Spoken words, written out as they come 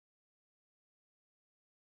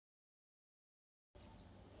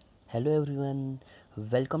Hello everyone,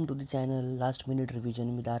 welcome to the channel Last Minute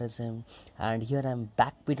Revision with RSM, and here I am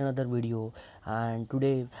back with another video. And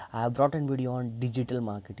today I have brought a video on digital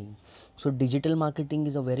marketing. So digital marketing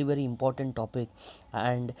is a very important topic,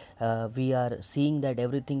 and we are seeing that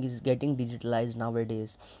everything is getting digitalized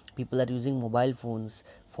nowadays. People are using mobile phones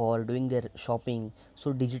for doing their shopping,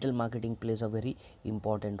 so digital marketing plays a very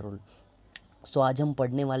important role. सो आज हम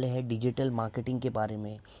पढ़ने वाले हैं digital marketing के बारे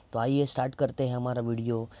में। तो आइए स्टार्ट करते हैं हमारा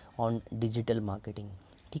वीडियो ऑन डिजिटल मार्केटिंग।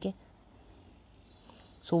 ठीक है।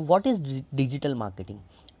 So what is digital marketing?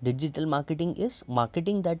 Digital marketing is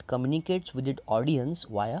marketing that communicates with it audience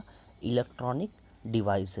via electronic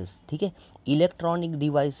devices. ठीक है। इलेक्ट्रॉनिक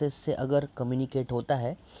डिवाइसेस से अगर कम्युनिकेट होता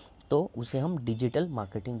है तो उसे हम डिजिटल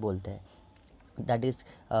मार्केटिंग बोलते हैं। that is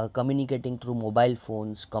communicating through mobile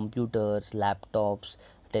phones, computers, laptops,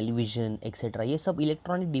 television, etc. ये सब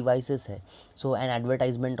इलेक्ट्रॉनिक डिवाइसेस है। सो an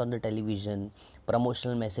advertisement on the television,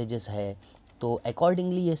 promotional messages है, तो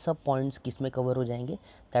अकॉर्डिंगली ये सब पॉइंट्स किस में कवर हो जाएंगे?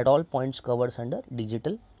 That all points covers under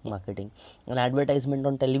digital marketing. An advertisement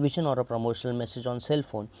on television और अ promotional message on sale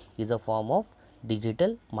phone is a form of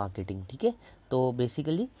digital marketing. ठीक है। तो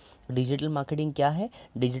बेसिकली डिजिटल मार्केटिंग क्या है?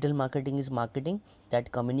 Digital marketing is marketing that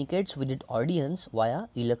communicates with it audience via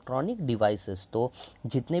electronic devices. तो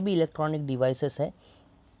जितने भी electronic devices है,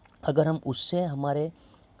 अगर हम उससे हमारे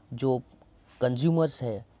जो कंज्यूमर्स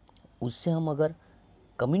है उससे हम अगर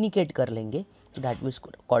कम्युनिकेट कर लेंगे तो that is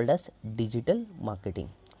called as digital marketing.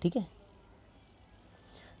 ठीक है।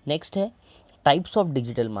 नेक्स्ट है टाइप्स ऑफ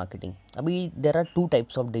डिजिटल मार्केटिंग। अभी there are two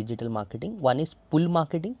types of digital marketing. One is pull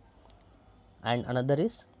marketing and another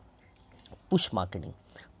is push marketing.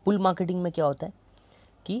 Pull marketing में क्या होता है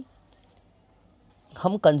कि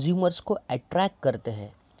हम कंज्यूमर्स को अट्रैक्ट करते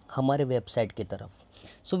हैं हमारे वेबसाइट की तरफ।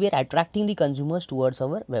 So we are attracting the consumers towards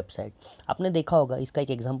our website. आपने देखा होगा, इसका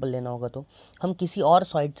एक एग्जांपल लेना होगा तो हम किसी और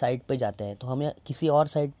साइट पे जाते हैं तो हमें किसी और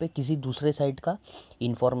साइट पे किसी दूसरे साइट का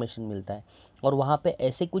इन्फॉर्मेशन मिलता है, और वहाँ पे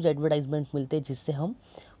ऐसे कुछ एडवर्टाइजमेंट मिलते हैं जिससे हम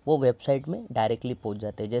वो वेबसाइट में डायरेक्टली पहुँच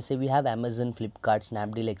जाते हैं। जैसे we have Amazon, Flipkart,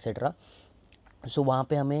 Snapdeal etcetera. सो वहाँ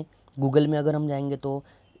पे हमें गूगल में अगर हम जाएंगे तो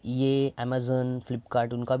ये अमेज़न,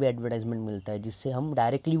 फ्लिपकार्ट, उनका भी एडवर्टाइजमेंट मिलता है जिससे हम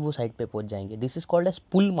डायरेक्टली वो साइट पे पहुंच जाएंगे। This is called as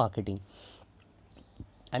pull marketing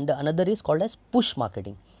and the another is called as push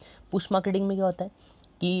marketing. Push marketing में क्या होता है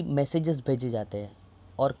कि मैसेजेस भेजे जाते हैं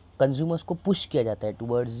और कंज्यूमर्स को पुश किया जाता है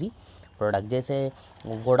टुवर्ड्स दी प्रोडक्ट। जैसे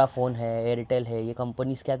वोडाफोन है, एयरटेल है, ये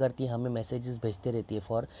कंपनीज क्या करती है, हमें मैसेजेस भेजते रहती है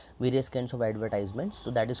for various kinds of advertisements.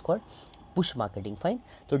 So that is called push marketing. Fine.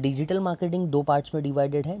 तो डिजिटल मार्केटिंग दो पार्ट्स में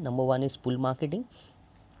डिवाइडेड है। Number one is pull marketing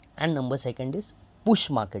and number second is push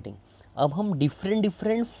marketing. अब हम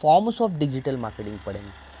different forms of digital marketing पढ़ेंगे।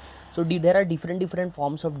 सो there are different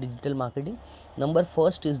forms of digital marketing. Number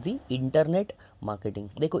first is the internet marketing.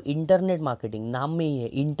 देखो, internet marketing नाम में ही है,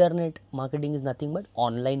 internet marketing is nothing but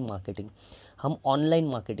online marketing. हम online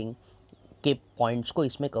marketing के points को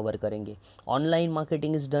इसमें कवर करेंगे। Online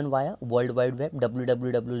marketing is done via world wide web.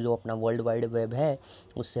 www जो अपना वर्ल्ड वाइड वेब है,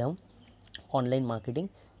 उससे हम ऑनलाइन मार्केटिंग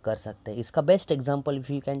कर सकते हैं। इसका best example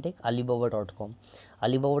if you can take alibaba.com।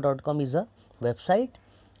 alibaba.com is a website,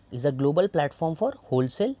 is a global platform for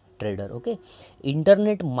wholesale trader. Okay.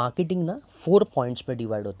 Internet marketing ना 4 पॉइंट्स पे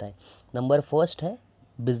डिवाइड होता है। नंबर फर्स्ट है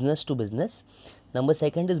business to business, number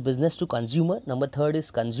second is business to consumer, number third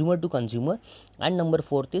is consumer to consumer and number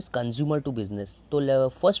fourth is consumer to business. तो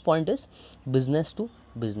first point is business to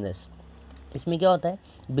business. इसमें क्या होता है,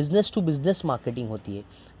 business to business marketing होती है।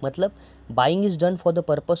 मतलब buying is done for the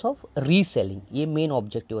purpose of reselling. ये main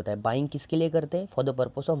objective होता है। बाइंग किसके लिए करते हैं? For the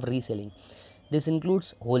purpose of reselling. This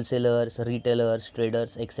includes wholesalers, retailers,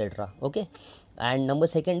 traders etcetera. Okay. And number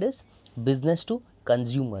second is business to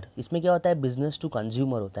consumer. इसमें क्या होता है, बिजनेस टू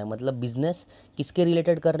कंज्यूमर होता है। मतलब बिजनेस किसके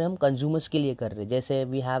रिलेटेड कर रहे हैं? हम कंज्यूमर्स के लिए कर रहे हैं। जैसे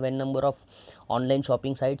we have an number of online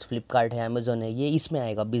shopping sites, Flipkart है, अमेजोन है, ये इसमें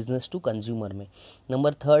आएगा बिजनेस टू कंज्यूमर में।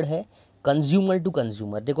 नंबर थर्ड है कंज्यूमर टू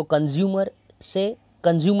कंज्यूमर। देखो, कंज्यूमर से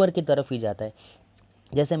कंज्यूमर की तरफ ही जाता है।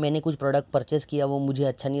 जैसे मैंने कुछ प्रोडक्ट परचेज़ किया, वो मुझे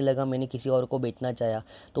अच्छा नहीं लगा, मैंने किसी और को बेचना चाहा,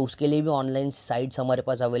 तो उसके लिए भी ऑनलाइन साइट्स हमारे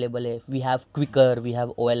पास अवेलेबल है। We have quicker, we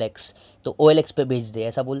have OLX। तो OLX पे भेज दे,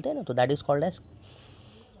 ऐसा बोलते हैं ना, तो that is called as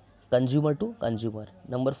consumer to consumer.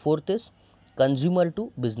 Number fourth is consumer to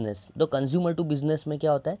business. तो कंज्यूमर टू बिजनेस में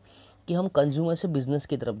क्या होता है कि हम कंज्यूमर से बिजनेस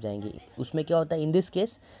की तरफ जाएंगे। उसमें क्या होता है, in this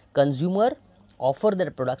case consumer offer their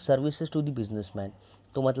product services to the businessman.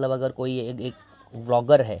 तो मतलब अगर कोई एक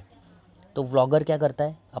व्लॉगर है, तो व्लॉगर क्या करता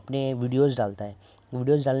है, अपने वीडियोस डालता है।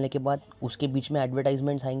 वीडियोस डालने के बाद उसके बीच में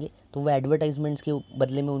एडवर्टाइजमेंट्स आएंगे, तो वो एडवर्टाइजमेंट्स के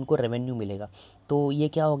बदले में उनको रेवेन्यू मिलेगा। तो ये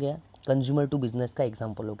क्या हो गया, कंज्यूमर टू बिजनेस का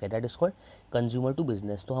एग्जांपल हो गया। That is called consumer to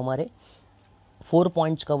business. तो हमारे 4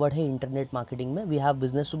 पॉइंट्स कवर्ड है इंटरनेट मार्केटिंग में. We have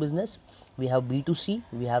business to business, we have B2C,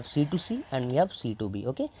 we have C2C and we have C2B.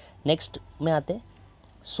 Okay, next में आते हैं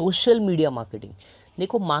सोशल मीडिया मार्केटिंग.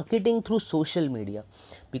 देखो, marketing through social media,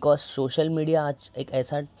 because social media आज एक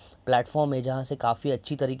ऐसा platform है जहाँ से काफ़ी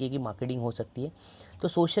अच्छी तरीके की मार्केटिंग हो सकती है. तो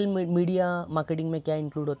सोशल मीडिया मार्केटिंग में क्या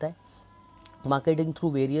इंक्लूड होता है? Marketing through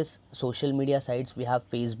various social media sites. We have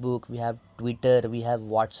Facebook, we have Twitter, we have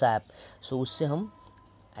WhatsApp. सो उससे हम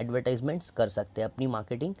एडवर्टाइजमेंट्स कर सकते हैं, अपनी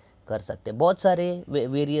मार्केटिंग कर सकते हैं. बहुत सारे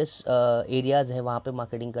वेरियस एरियाज़ हैं वहाँ पे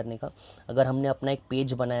मार्केटिंग करने का. अगर हमने अपना एक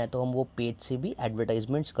पेज बनाया तो हम वो पेज से भी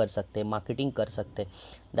एडवर्टाइजमेंट्स कर सकते हैं, मार्केटिंग कर सकते हैं.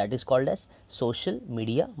 That is called as social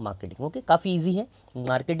media marketing. Okay, काफ़ी ईजी है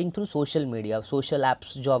marketing through social media. Social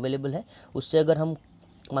apps जो अवेलेबल है उससे अगर हम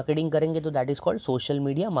मार्केटिंग करेंगे तो that is called social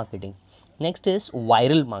media marketing. Next is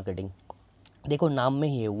viral marketing. देखो, नाम में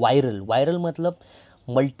ही है वायरल. वायरल मतलब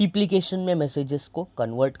मल्टीप्लिकेशन में मैसेजेस को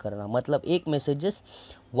कन्वर्ट करना. मतलब एक मैसेजेस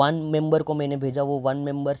 1 मेंबर को मैंने भेजा, वो 1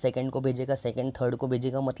 मेंबर सेकंड को भेजेगा, सेकंड थर्ड को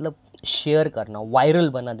भेजेगा. मतलब शेयर करना, वायरल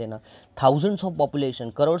बना देना. Thousands of population,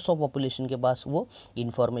 crores of population के पास वो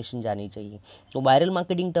इन्फॉर्मेशन जानी चाहिए. तो viral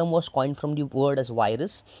marketing term was coined from the word as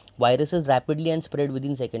virus. Virus is rapidly and spread with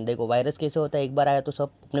in second. देखो, वायरस कैसे होता है? एक बार आया तो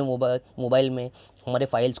सब अपने मोबाइल में हमारे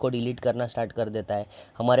फाइल्स को डिलीट करना स्टार्ट कर देता है.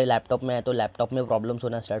 हमारे लैपटॉप में आया तो लैपटॉप में प्रॉब्लम्स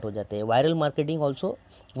होना स्टार्ट हो जाते हैं. Viral marketing also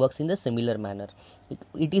works in the similar manner.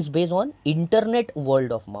 It is based on internet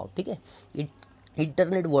world of mouth. ठीक है,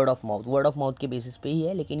 इंटरनेट वर्ड ऑफ माउथ के बेसिस पे ही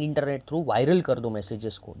है, लेकिन इंटरनेट थ्रू वायरल कर दो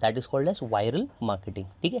मैसेजेस को. That is called as viral marketing.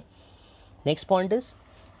 ठीक है, next point is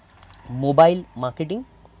mobile marketing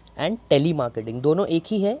and tele marketing. दोनों एक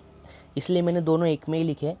ही है, इसलिए मैंने दोनों एक में ही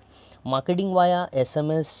लिखे हैं. Marketing via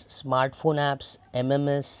SMS, smartphone apps,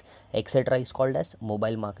 MMS, etc. is called as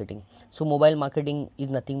mobile marketing. So mobile marketing is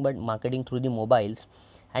nothing but marketing through the mobiles,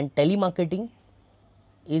 and telemarketing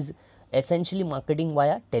is essentially marketing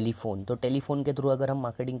via telephone. तो टेलीफोन के थ्रू अगर हम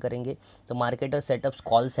marketing करेंगे तो marketer setups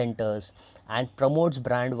call centres and promotes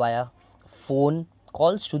brand via phone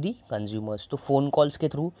calls to the consumers. तो phone calls के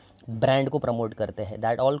through brand को promote करते हैं.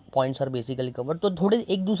 That all points are basically covered. तो थोड़े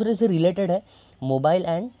एक दूसरे से रिलेटेड है मोबाइल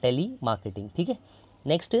एंड टेली मार्केटिंग. ठीक है,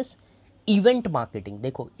 नेक्स्ट इज इवेंट मार्केटिंग.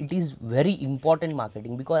 देखो, it is very important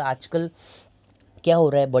marketing, because आजकल क्या हो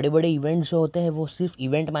रहा है, बड़े बड़े इवेंट्स जो होते हैं वो सिर्फ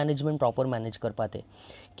इवेंट मैनेजमेंट प्रॉपर मैनेज कर पाते.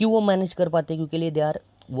 क्यों वो मैनेज कर पाते? क्योंकि लिए they are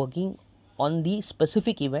working on the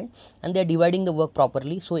specific event and they are dividing the work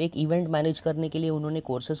properly. सो एक इवेंट मैनेज करने के लिए उन्होंने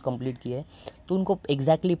कोर्सेज कंप्लीट किए हैं, तो उनको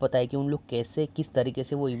एग्जैक्टली पता है कि उन लोग कैसे, किस तरीके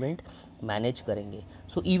से वो इवेंट मैनेज करेंगे.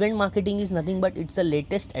 सो event marketing is nothing but it's the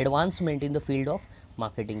latest advancement in the field of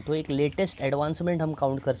marketing. तो एक लेटेस्ट एडवांसमेंट हम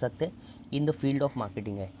काउंट कर सकते हैं in the field of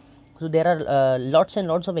marketing है. So there are lots and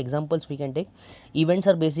lots of examples we can take. Events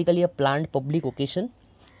are basically a planned public occasion.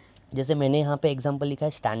 जैसे मैंने यहाँ पे एग्जांपल लिखा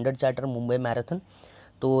है स्टैंडर्ड चार्टर मुंबई मैराथन.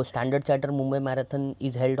 तो standard charter Mumbai marathon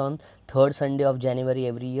is held on 3rd Sunday of January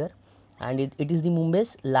every year and it is the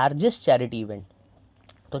Mumbai's largest charity event.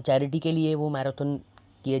 तो charity के लिए वो मैराथन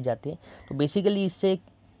किए जाते हैं. तो बेसिकली इससे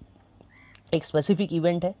एक स्पेसिफिक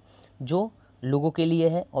इवेंट है जो लोगों के लिए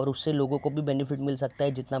है और उससे लोगों को भी बेनिफिट मिल सकता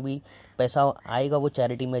है. जितना भी पैसा आएगा वो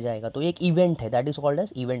चैरिटी में जाएगा. तो एक इवेंट है, that is called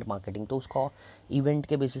as event marketing. तो उसका इवेंट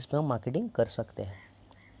के बेसिस पे हम मार्केटिंग कर सकते हैं.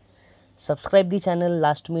 Subscribe the channel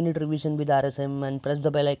last minute revision with RSM and press the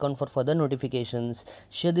bell icon for further notifications.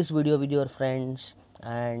 Share this video with your friends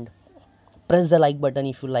and press the like button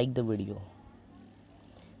if you like the video.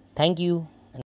 Thank you.